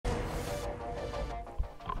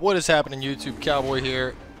What is happening, YouTube? Cowboy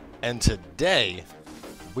here, and today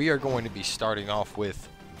we are going to be starting off with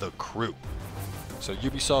The Crew. So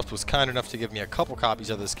Ubisoft was kind enough to give me a couple copies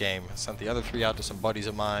of this game. I sent the other 3 out to some buddies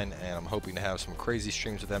of mine, and I'm hoping to have some crazy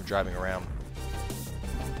streams with them driving around.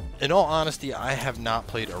 In all honesty, I have not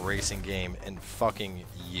played a racing game in fucking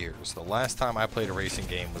years. The last time I played a racing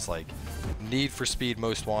game was like Need for Speed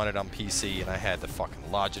Most Wanted on PC, and I had the fucking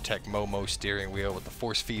Logitech Momo steering wheel with the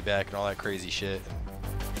force feedback and all that crazy shit.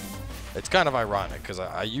 It's kind of ironic because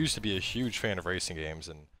I used to be a huge fan of racing games,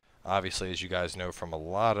 and obviously, as you guys know from a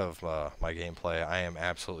lot of my gameplay, I am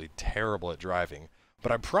absolutely terrible at driving.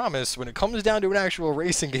 But I promise, when it comes down to an actual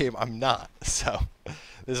racing game, I'm not. So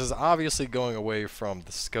this is obviously going away from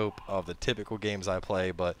the scope of the typical games I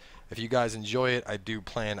play, but if you guys enjoy it, I do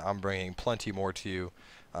plan on bringing plenty more to you.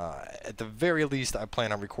 At the very least, I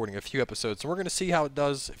plan on recording a few episodes, and we're going to see how it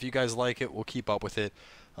does. If you guys like it, we'll keep up with it.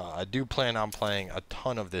 I do plan on playing a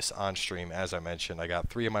ton of this on stream, as I mentioned. I got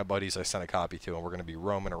 3 of my buddies I sent a copy to, and we're going to be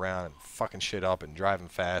roaming around and fucking shit up and driving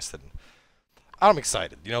fast, and I'm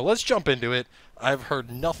excited. You know, let's jump into it. I've heard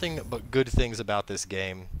nothing but good things about this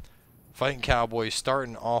game. FiGhTiNCoWBoy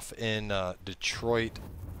starting off in Detroit.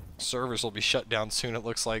 Servers will be shut down soon, it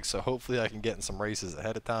looks like, so hopefully I can get in some races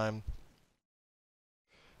ahead of time.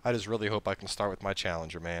 I just really hope I can start with my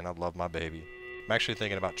Challenger, man. I love my baby. I'm actually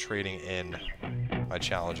thinking about trading in my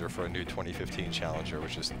Challenger for a new 2015 Challenger,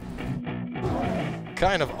 which is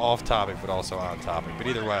kind of off topic, but also on topic. But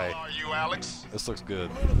either way, How are you, Alex? this looks good.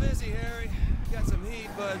 A little busy, Harry. Got some heat,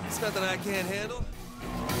 but it's nothing I can't handle.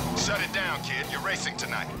 Shut it down, kid. You're racing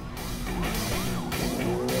tonight.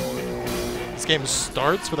 This game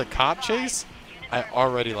starts with a cop chase. I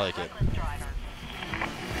already like it.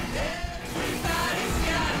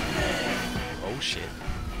 Oh shit.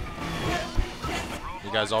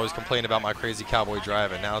 You guys always complain about my crazy cowboy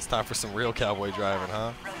driving. Now it's time for some real cowboy driving,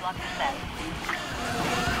 huh?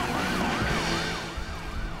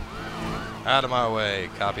 Out of my way,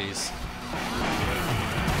 copies.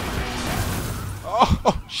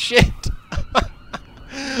 Oh, shit!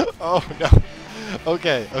 Oh, no.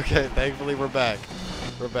 Okay, thankfully we're back.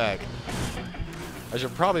 We're back. I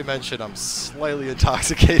should probably mention I'm slightly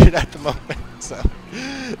intoxicated at the moment, so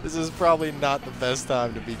this is probably not the best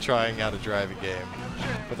time to be trying out a driving game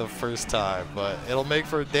for the first time, but it'll make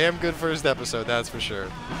for a damn good first episode, that's for sure.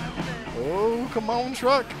 Oh, come on,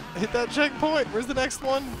 truck. Hit that checkpoint. Where's the next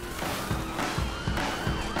one?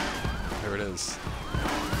 There it is.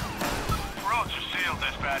 Roads are sealed,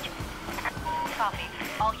 dispatch. Copy.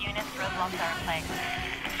 All units, roadblocks are in place.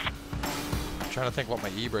 I'm trying to think what my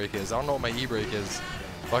e-brake is. I don't know what my e-brake is.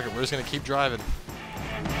 Fuck it, we're just gonna keep driving.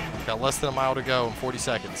 Got less than a mile to go in 40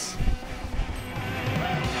 seconds.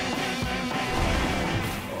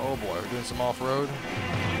 Oh boy, we're doing some off-road.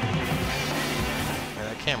 Man,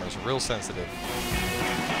 that camera's real sensitive.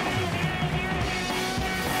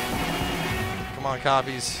 Come on,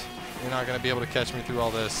 copies. You're not gonna be able to catch me through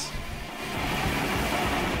all this.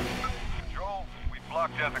 Control, we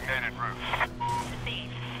blocked designated routes.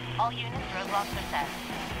 Received. All units, roadblocks are set.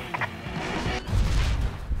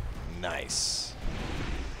 Nice.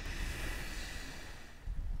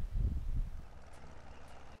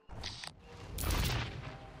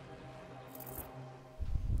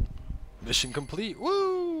 Mission complete.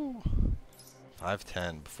 Woo!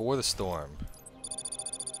 5:10 before the storm.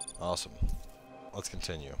 Awesome. Let's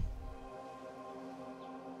continue.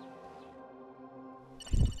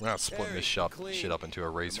 We're not splitting this shit up into a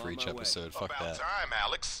race for each episode. Fuck About that. time,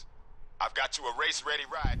 Alex. I've got you a race-ready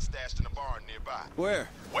ride stashed in a barn nearby. Where?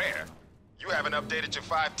 Where? You haven't updated your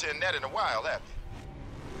 510 net in a while, have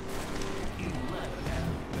you?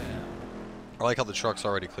 I like how the truck's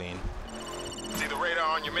already clean. See the radar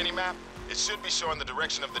on your mini-map? It should be showing the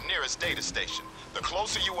direction of the nearest data station. The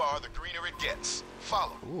closer you are, the greener it gets.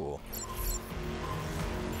 Follow. Ooh.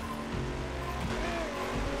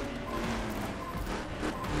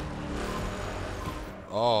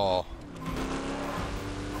 Oh.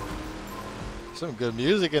 Some good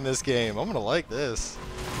music in this game. I'm gonna like this.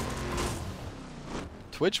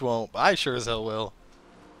 Twitch won't, but I sure as hell will.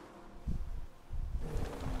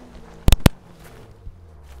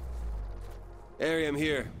 Harry, I'm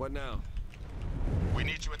here. What now? We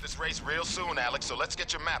need you at this race real soon, Alex, so let's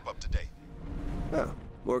get your map up to date. Oh,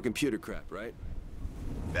 more computer crap, right?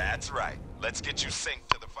 That's right. Let's get you synced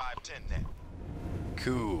to the 510 net.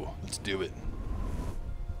 Cool. Let's do it.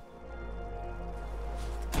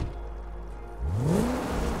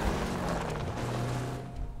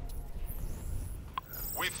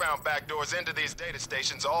 We found underground backdoors into these data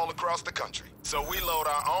stations all across the country. So we load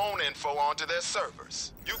our own info onto their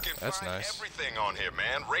servers. You can find everything on here,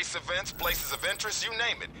 man. Race events, places of interest, you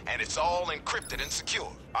name it. And it's all encrypted and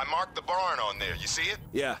secure. I marked the barn on there, you see it?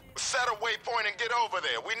 Yeah. Set a waypoint and get over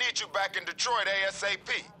there. We need you back in Detroit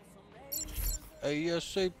ASAP.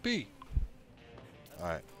 ASAP.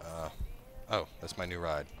 Alright, oh, that's my new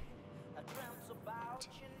ride.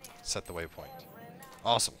 Set the waypoint.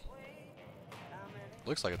 Awesome.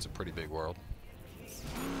 Looks like it's a pretty big world.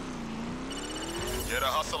 Get a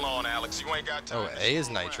hustle on, Alex. You ain't got time. Oh, A is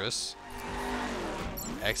nitrous.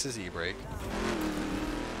 X is e-brake.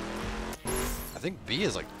 I think B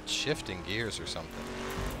is like shifting gears or something.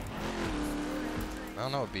 I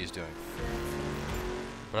don't know what B is doing.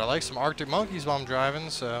 But I like some Arctic monkeys while I'm driving,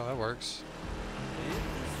 so that works.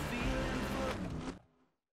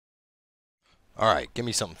 Alright, give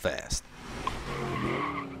me something fast.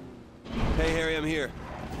 Hey, Harry, I'm here.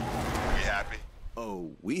 We happy? Oh,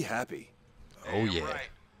 we happy. Oh, yeah. Right.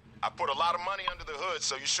 I put a lot of money under the hood,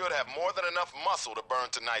 so you should have more than enough muscle to burn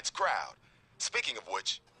tonight's crowd. Speaking of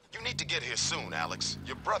which, you need to get here soon, Alex.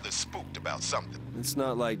 Your brother's spooked about something. It's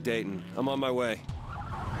not like Dayton. I'm on my way.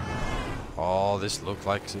 Oh, this looks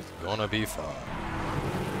like it's gonna be fun.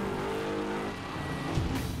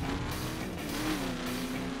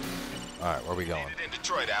 Alright, where are we going? Need it in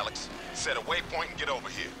Detroit, Alex. Set a waypoint and get over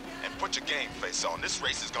here. And put your game face on. This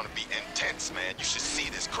race is gonna be intense, man. You should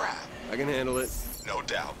see this crowd. I can handle it. No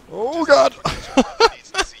doubt. Oh, God!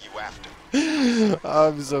 Needs to see you after.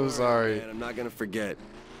 I'm so sorry. Man, I'm not gonna forget.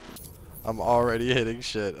 I'm already hitting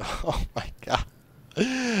shit. Oh my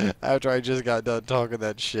god. After I just got done talking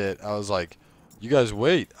that shit, I was like, "You guys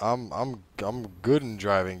wait. I'm good in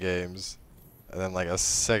driving games." And then like a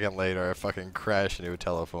second later, I fucking crashed into a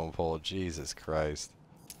telephone pole. Jesus Christ.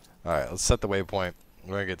 All right, let's set the waypoint.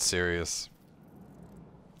 We're gonna get serious.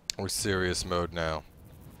 We're serious mode now.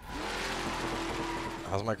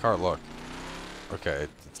 How's my car look? Okay,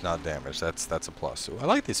 it's not damaged. That's a plus. Ooh, I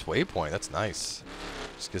like this waypoint. That's nice.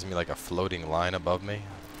 Just gives me like a floating line above me.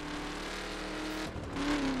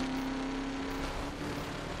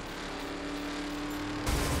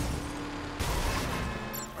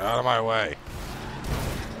 Out of my way.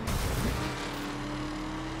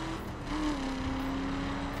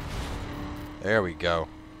 There we go.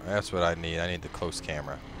 That's what I need. I need the close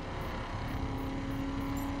camera.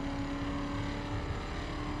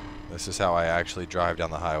 This is how I actually drive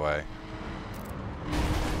down the highway.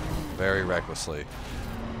 Very recklessly.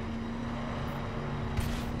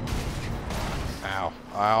 Ow.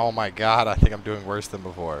 Oh my god, I think I'm doing worse than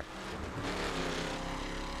before.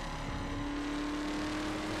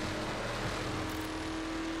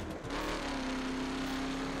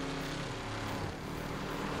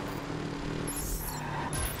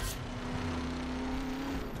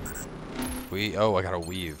 Oh, I gotta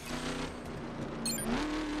weave.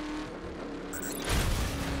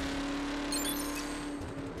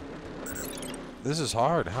 This is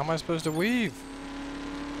hard. How am I supposed to weave?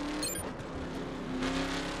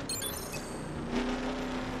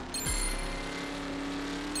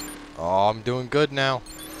 Oh, I'm doing good now.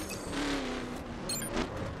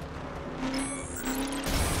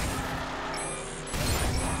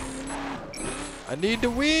 I need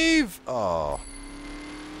to weave. Oh.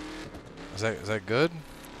 Is that good?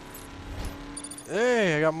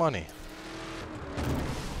 Hey, I got money.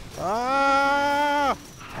 Ah!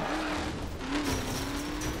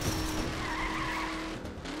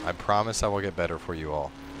 I promise I will get better for you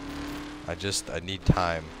all. I need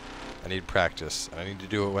time. I need practice. I need to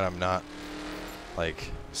do it when I'm not like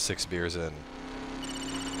 6 beers in.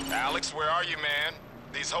 Alex, where are you, man?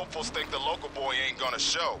 These hopefuls think the local boy ain't gonna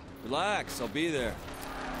show. Relax, I'll be there.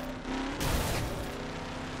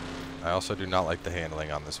 I also do not like the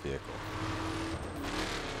handling on this vehicle.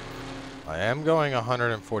 I am going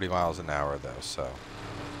 140 miles an hour though, so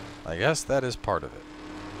I guess that is part of it.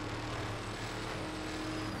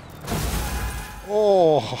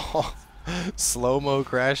 Oh, slow-mo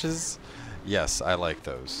crashes? Yes, I like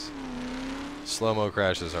those. Slow-mo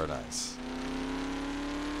crashes are nice.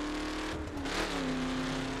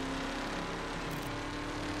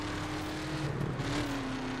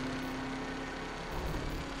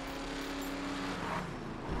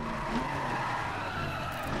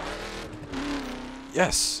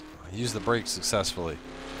 Yes! I used the brakes successfully.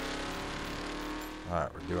 Alright,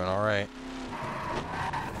 we're doing alright.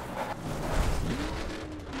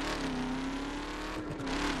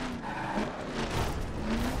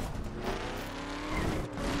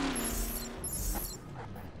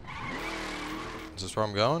 Is this where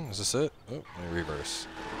I'm going? Is this it? Oh, let me reverse.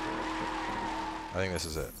 I think this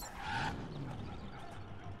is it.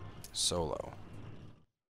 Solo.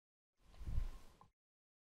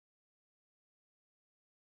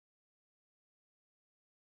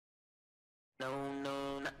 No,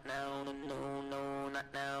 no, not now, no, no, no, not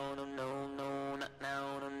now, no, no, no, not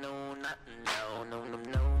now, no, no, not now, no, no,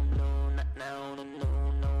 no, no, not now, no,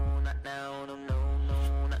 no, no, not now, no, no,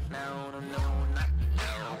 no, not now, no, no, not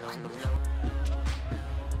now, no, no, no.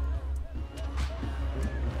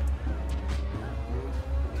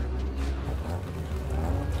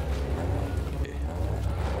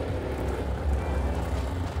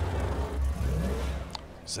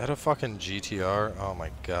 Is that a fucking GTR? Oh my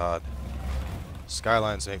god.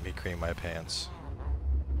 Skylines make me cream my pants.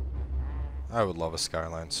 I would love a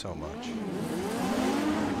Skyline so much.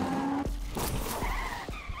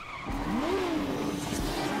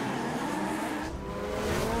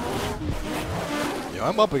 Yo,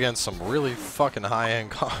 I'm up against some really fucking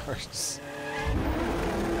high-end cars.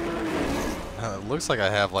 It looks like I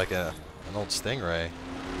have like an old Stingray.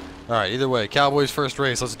 Alright, either way, Cowboy's first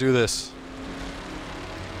race, let's do this.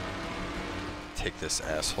 Take this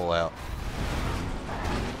asshole out.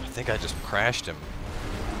 I think I just crashed him.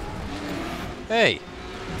 Hey!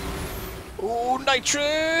 Oh,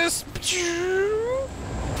 nitrous!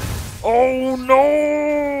 Oh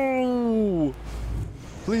no!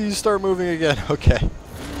 Please start moving again. Okay.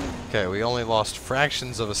 Okay, we only lost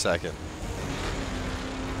fractions of a second.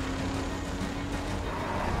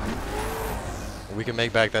 We can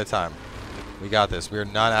make back that time. We got this. We are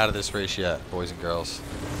not out of this race yet, boys and girls.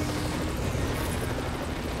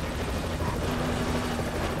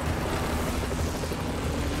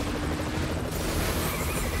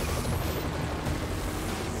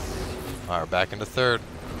 Alright, we're back into third.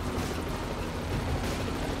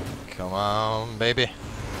 Come on, baby.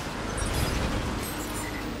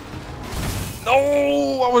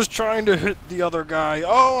 No! I was trying to hit the other guy.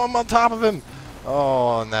 Oh, I'm on top of him.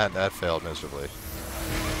 Oh, and that failed miserably.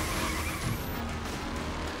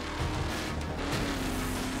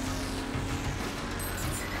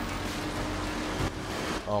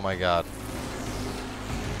 Oh my god.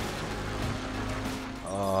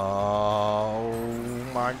 Oh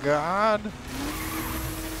my god.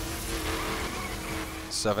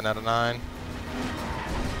 7 out of 9.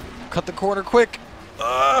 Cut the corner quick.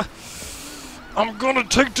 I'm gonna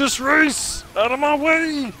take this race out of my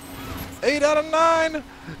way. 8 out of 9.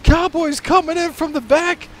 Cowboy's coming in from the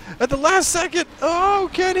back at the last second. Oh,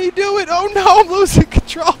 can he do it? Oh no, I'm losing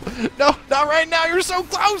control. No, not right now. You're so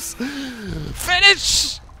close.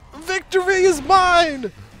 Finish. Victory is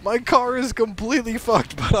mine. My car is completely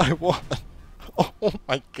fucked, but I won. Oh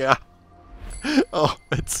my god. Oh,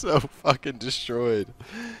 it's so fucking destroyed.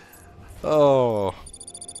 Oh.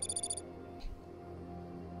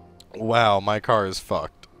 Wow, my car is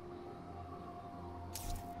fucked.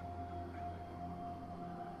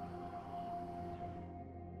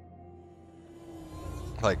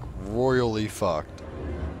 Like, royally fucked.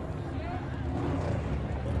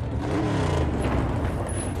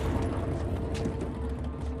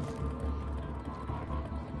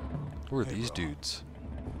 Who are these dudes?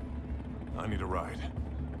 I need a ride.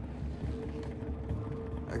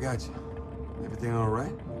 I got you. Everything all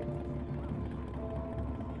right?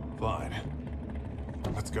 Fine.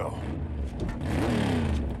 Let's go.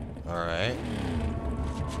 Alright.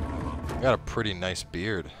 You got a pretty nice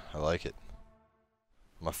beard. I like it.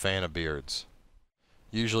 I'm a fan of beards.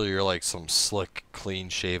 Usually you're like some slick,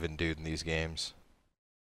 clean-shaven dude in these games.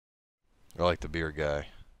 I like the beard guy.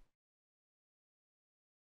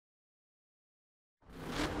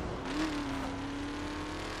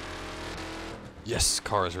 Yes,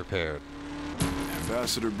 car is repaired.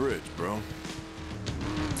 Ambassador Bridge, bro.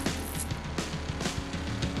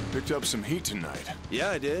 Picked up some heat tonight. Yeah,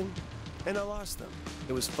 I did. And I lost them.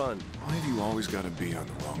 It was fun. Why have you always got to be on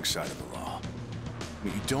the wrong side of the law? I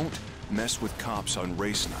mean, you don't mess with cops on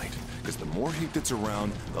race night, because the more heat that's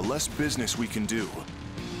around, the less business we can do.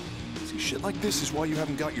 See, shit like this is why you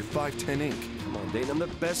haven't got your 510 ink. Come on, Dayton. I'm the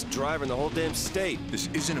best driver in the whole damn state. This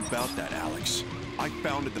isn't about that, Alex. I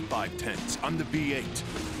founded the 510s. I'm the B8.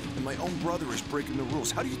 And my own brother is breaking the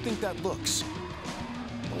rules. How do you think that looks?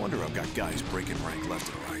 No wonder I've got guys breaking rank left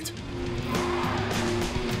and right.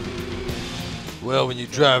 Well, when you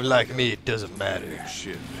drive like me, it doesn't matter.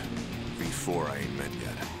 Shit. V4 I ain't met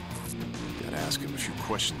yet. Gotta ask him a few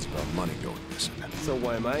questions about money going missing. So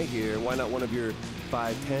why am I here? Why not one of your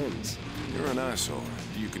 510s? You're an asshole.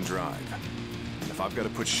 You can drive. And if I've got to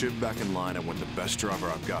put shit back in line, I want the best driver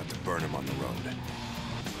I've got to burn him on the road.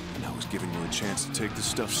 And I was giving you a chance to take this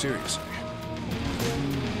stuff seriously.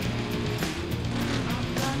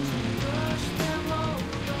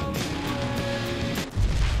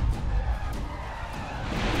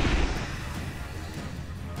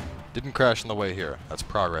 Didn't crash on the way here. That's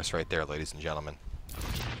progress right there, ladies and gentlemen.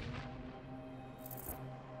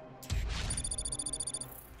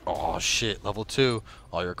 Oh shit, level 2.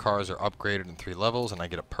 All your cars are upgraded in 3 levels and I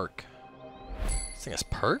get a perk. This thing has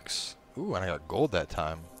perks? Ooh, and I got gold that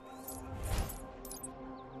time.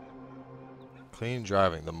 Clean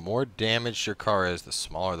driving. The more damaged your car is, the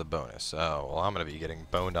smaller the bonus. Oh, well, I'm going to be getting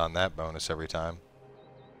boned on that bonus every time.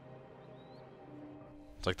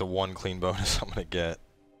 It's like the one clean bonus I'm going to get.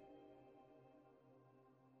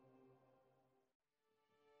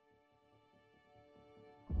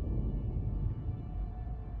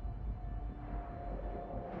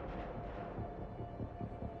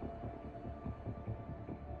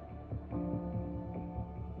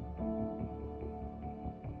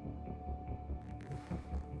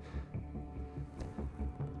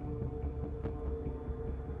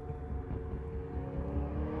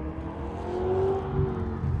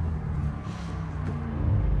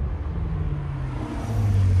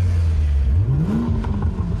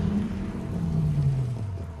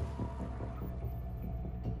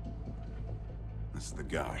 That's the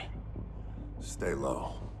guy. Stay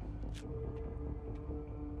low.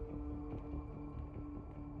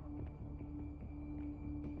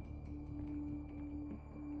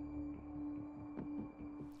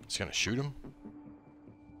 Just gonna shoot him?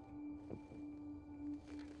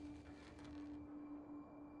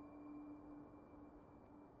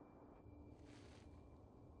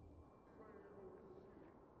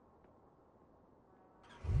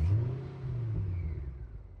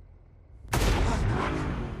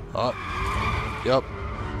 Up. Yep.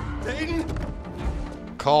 Dayton?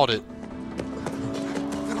 Called it.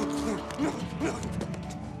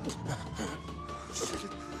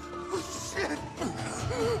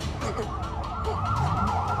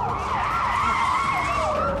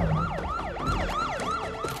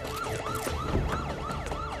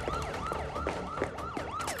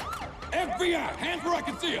 FBI! Hands where I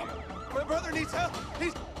can see them! My brother needs help.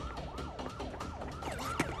 He's...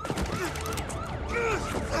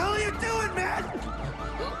 What the hell are you doing, man?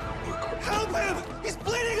 Help him! He's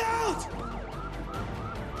bleeding out!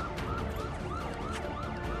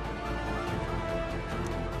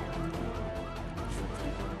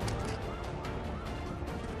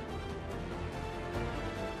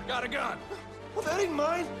 Got a gun! Well, that ain't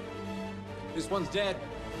mine. This one's dead.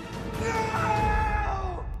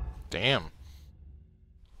 No! Damn.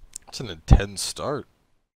 That's an intense start.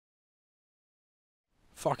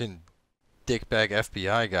 Fucking dickbag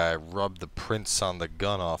FBI guy rubbed the prints on the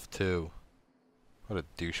gun off too. What a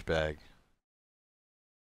douchebag.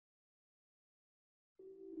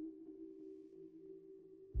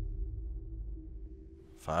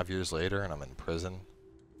 Five years later and I'm in prison.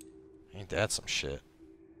 Ain't that some shit?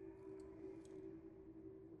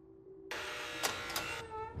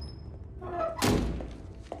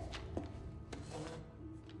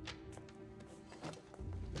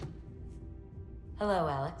 Hello,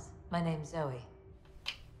 Alex. My name's Zoe.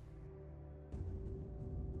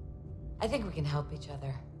 I think we can help each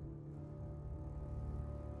other.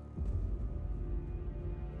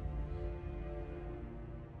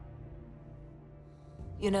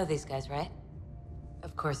 You know these guys, right?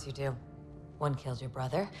 Of course you do. One killed your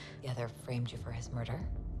brother, the other framed you for his murder.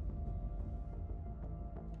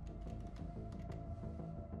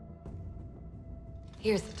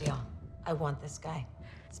 Here's the deal. I want this guy.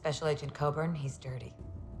 Special Agent Coburn, he's dirty.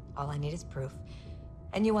 All I need is proof.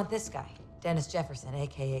 And you want this guy, Dennis Jefferson,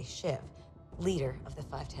 aka Shiv, leader of the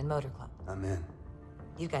 510 Motor Club. I'm in.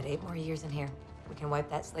 You've got 8 more years in here. We can wipe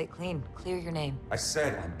that slate clean, clear your name. I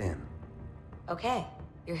said I'm in. Okay.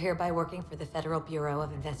 You're hereby working for the Federal Bureau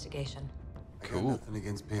of Investigation. I got nothing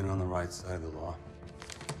against being on the right side of the law.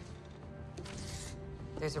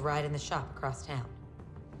 There's a ride in the shop across town.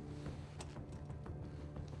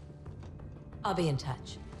 I'll be in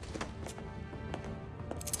touch.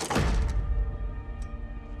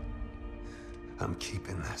 I'm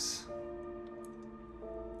keeping this.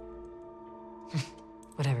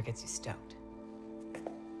 Whatever gets you stoked.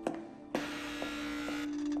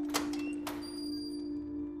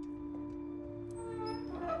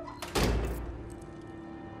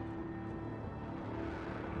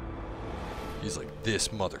 He's like, this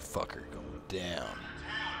motherfucker going down.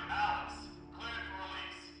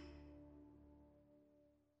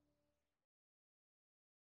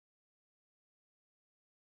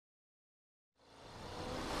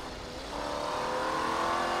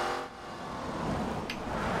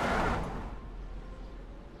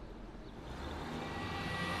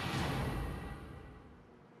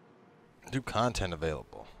 New content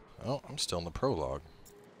available. Oh, I'm still in the prologue.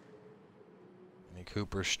 Mini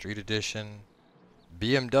Cooper Street Edition.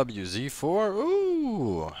 BMW Z4.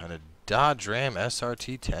 Ooh, and a Dodge Ram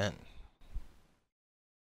SRT 10.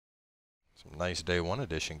 Some nice day one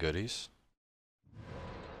edition goodies.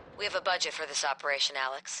 We have a budget for this operation,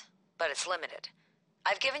 Alex, but it's limited.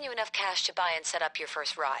 I've given you enough cash to buy and set up your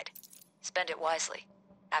first ride. Spend it wisely.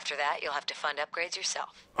 After that, you'll have to fund upgrades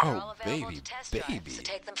yourself. They're all available to test drive, so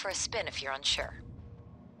take them for a spin if you're unsure.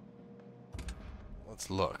 Let's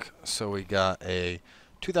look. So we got a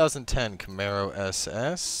 2010 Camaro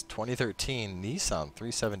SS, 2013 Nissan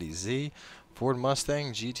 370Z, Ford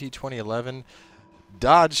Mustang GT 2011,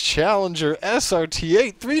 Dodge Challenger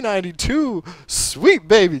SRT8 392. Sweet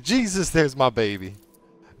baby. Jesus, there's my baby.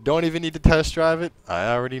 Don't even need to test drive it.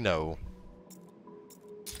 I already know.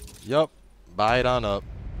 Yup. Buy it on up.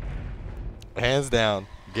 Hands down,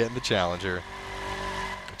 getting the Challenger.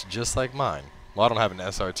 It's just like mine. Well, I don't have an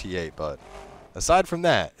SRT8, but aside from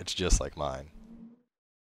that, it's just like mine.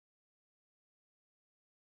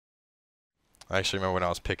 I actually remember when I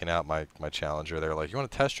was picking out my Challenger, they were like, "You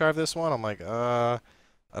want to test drive this one?" I'm like, I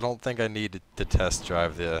don't think I need to test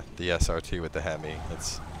drive the SRT with the Hemi.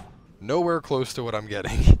 It's nowhere close to what I'm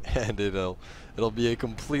getting, and it'll be a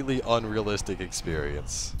completely unrealistic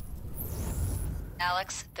experience.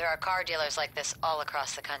 Alex, there are car dealers like this all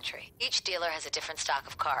across the country. Each dealer has a different stock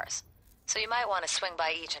of cars, so you might want to swing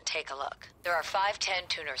by each and take a look. There are 510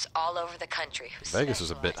 tuners all over the country who Vegas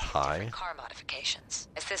is a bit high. different car modifications.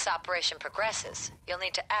 As this operation progresses, you'll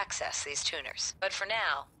need to access these tuners. But for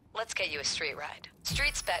now, let's get you a street ride.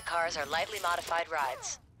 Street spec cars are lightly modified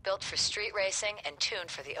rides, built for street racing and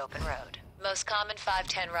tuned for the open road. Most common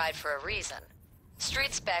 510 ride for a reason.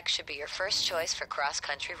 Street spec should be your first choice for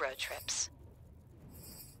cross-country road trips.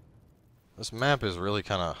 This map is really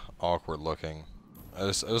kind of awkward looking. I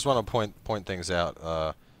just want to point things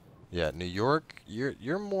out. Yeah, New York,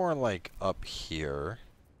 you're more like up here.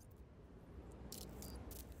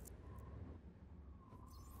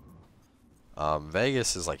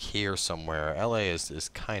 Vegas is like here somewhere. LA is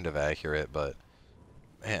kind of accurate, but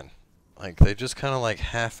man, like they just kind of like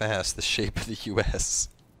half-ass the shape of the US.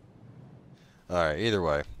 All right, either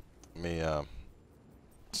way, let me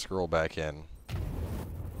scroll back in.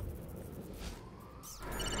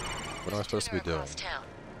 What am I supposed to be doing? Town.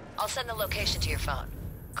 I'll send the location to your phone.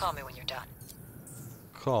 Call me when you're done.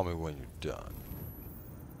 Call me when you're done.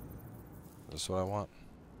 Is this what I want?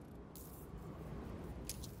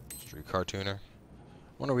 Streetcar tuner.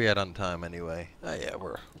 When are we at on time anyway? Yeah,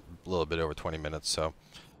 we're a little bit over 20 minutes, so.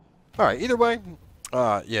 Alright, either way,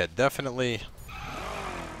 yeah, definitely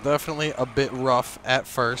a bit rough at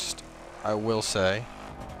first, I will say,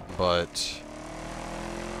 but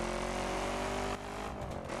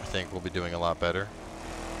I think we'll be doing a lot better.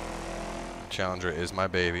 Challenger is my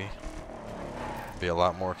baby. Be a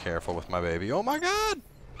lot more careful with my baby. Oh my god!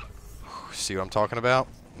 See what I'm talking about?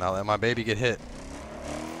 Not let my baby get hit.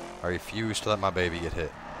 I refuse to let my baby get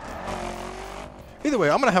hit. Either way,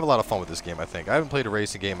 I'm going to have a lot of fun with this game, I think. I haven't played a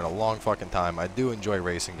racing game in a long fucking time. I do enjoy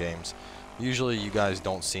racing games. Usually you guys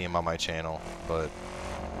don't see them on my channel, but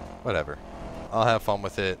whatever. I'll have fun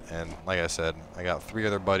with it, and like I said, I got 3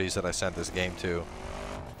 other buddies that I sent this game to,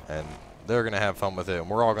 and they're going to have fun with it, and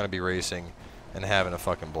we're all going to be racing and having a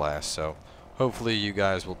fucking blast. So hopefully you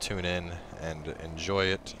guys will tune in and enjoy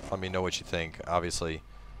it. Let me know what you think. Obviously,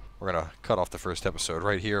 we're going to cut off the first episode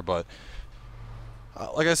right here, but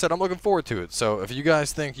like I said, I'm looking forward to it. So if you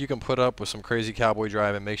guys think you can put up with some crazy cowboy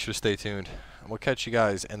driving, make sure to stay tuned. And we'll catch you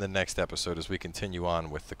guys in the next episode as we continue on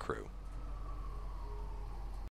with the crew.